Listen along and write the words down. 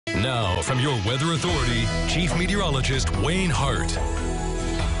Now, from your weather authority, Chief Meteorologist Wayne Hart.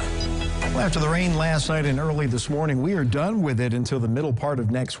 Well, after the rain last night and early this morning, we are done with it until the middle part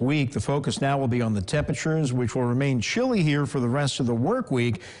of next week. The focus now will be on the temperatures, which will remain chilly here for the rest of the work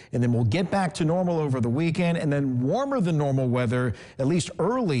week, and then we'll get back to normal over the weekend and then warmer than normal weather at least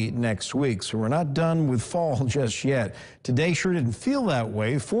early next week. So we're not done with fall just yet. Today sure didn't feel that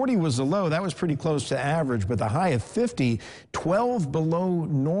way. 40 was the low. That was pretty close to average, but the high of 50, 12 below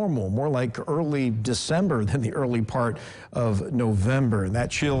normal, more like early December than the early part of November. And that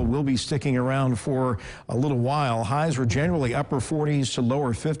chill will be sticking around for a little while. Highs were generally upper 40s to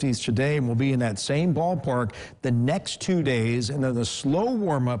lower 50s today, and we'll be in that same ballpark the next 2 days. And then the slow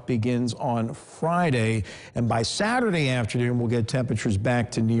warm-up begins on Friday, and by Saturday afternoon we'll get temperatures back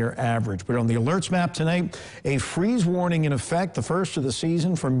to near average. But on the alerts map tonight, a freeze warning in effect, the first of the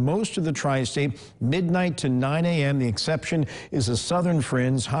season for most of the tri-state, midnight to 9 a.m. The exception is the southern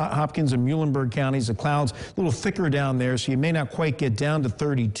fringe, Hopkins and Muhlenberg counties. The clouds a little thicker down there, so you may not quite get down to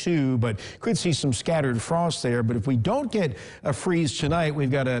 32, but could see some scattered frost there. But if we don't get a freeze tonight, we've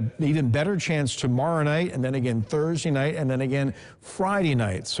got an even better chance tomorrow night, and then again Thursday night, and then again Friday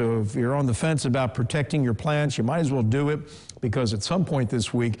night. So if you're on the fence about protecting your plants, you might as well do it, because at some point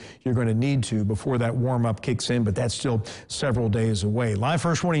this week you're going to need to before that warm-up kicks in, but that's still several days away. Live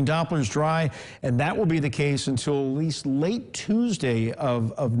first warning Dopplers dry, and that will be the case until at least late Tuesday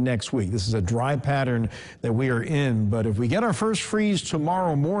of next week. This is a dry pattern that we are in, but if we get our first freeze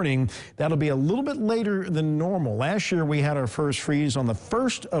tomorrow morning, that'll be a little bit later than normal. Last year we had our first freeze on the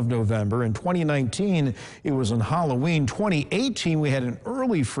 1st of November. In 2019 it was on Halloween. 2018 we had an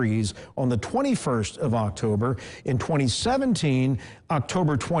early freeze on the 21st of October. In 2017,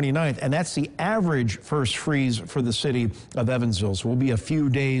 October 29th, and that's the average first freeze for the city of Evansville. So we'll be a few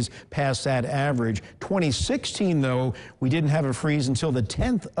days past that average. 2016, though, we didn't have a freeze until the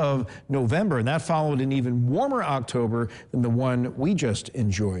 10th of November, and that followed an even warmer October than the one we just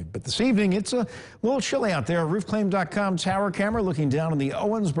enjoyed. But this evening, it's a little chilly out there. Roofclaim.com tower camera looking down on the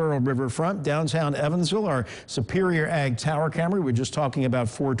Owensboro riverfront, downtown Evansville. Our Superior Ag tower camera, we were just talking about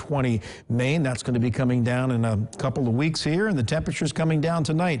 420 Main. That's going to be coming down in a couple of weeks here, and the temperatures coming down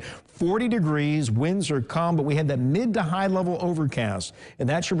tonight. 40 degrees, winds are calm, but we had that mid to high level overcast, and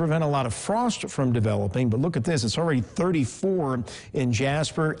that should prevent a lot of frost from developing. But look at this, it's already 34 in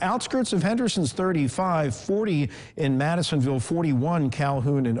Jasper. Outskirts of Henderson's 35, 40 in Madisonville, 41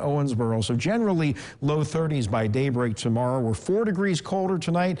 Calhoun and Owensboro. So generally low 30s by daybreak tomorrow. We're 4 degrees colder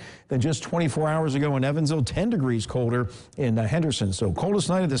tonight than just 24 hours ago in Evansville, 10 degrees colder in Henderson. So coldest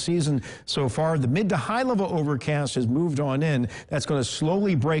night of the season so far. The mid to high level overcast has moved on in. That's going to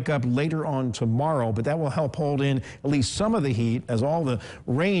slowly break up later on tomorrow, but that will help hold in at least some of the heat as all the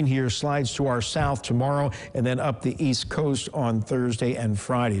rain here slides to our south tomorrow and then up the east coast on Thursday and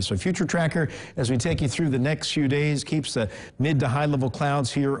Friday. So Future Tracker, as we take you through the next few days, keeps the mid to high level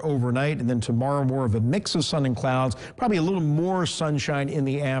clouds here overnight, and then tomorrow more of a mix of sun and clouds, probably a little more sunshine in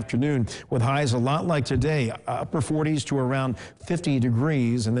the afternoon with highs a lot like today, upper 40s to around 50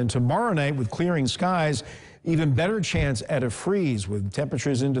 degrees. And then tomorrow night with clearing skies, even better chance at a freeze with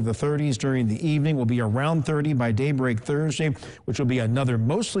temperatures into the 30s during the evening. Will be around 30 by daybreak Thursday, which will be another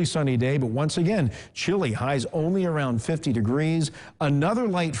mostly sunny day, but once again, chilly. Highs only around 50 degrees. Another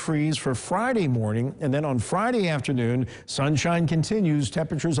light freeze for Friday morning, and then on Friday afternoon, sunshine continues.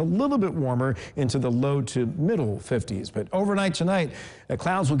 Temperatures a little bit warmer into the low to middle 50s. But overnight tonight, the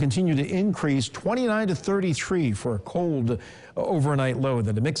clouds will continue to increase, 29 to 33 for a cold overnight low.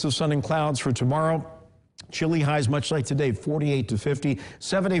 Then a mix of sun and clouds for tomorrow. Chilly highs much like today, 48 to 50.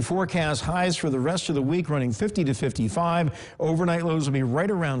 7-day forecast highs for the rest of the week running 50 to 55. Overnight lows will be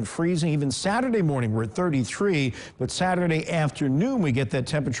right around freezing. Even Saturday morning we're at 33, but Saturday afternoon we get that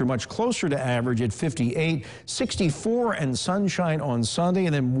temperature much closer to average at 58. 64 and sunshine on Sunday,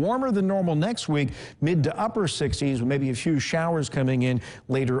 and then warmer than normal next week, mid to upper 60s with maybe a few showers coming in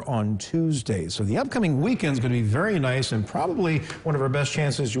later on Tuesday. So the upcoming weekend is going to be very nice and probably one of our best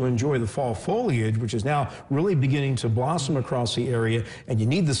chances to enjoy the fall foliage, which is now really beginning to blossom across the area, and you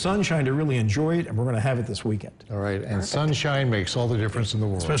need the sunshine to really enjoy it, and we're going to have it this weekend. All right, and sunshine makes all the difference in the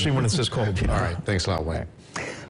world. Especially when it's this cold. All right, thanks a lot, Wayne.